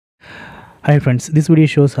Hi friends, this video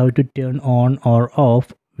shows how to turn on or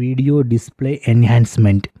off video display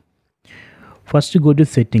enhancement. First go to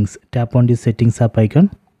settings, tap on the settings app icon,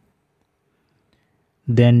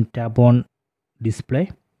 then tap on display.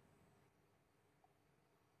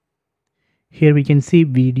 Here we can see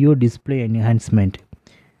video display enhancement.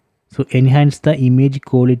 So enhance the image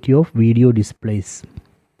quality of video displays.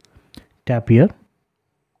 Tap here.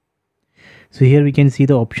 So here we can see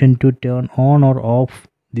the option to turn on or off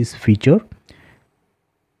this feature.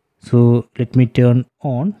 So let me turn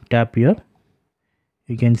on, tap here.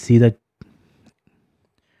 You can see the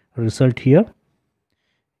result here.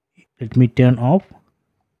 Let me turn off.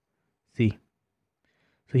 See,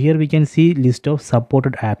 so here we can see list of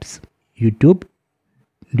supported apps: YouTube,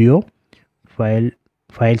 Duo,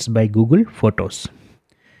 files by Google, Photos.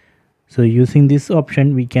 So using this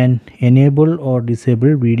option we can enable or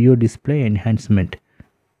disable video display enhancement.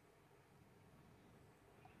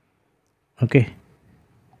 Okay,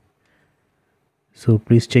 so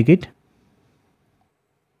please check it.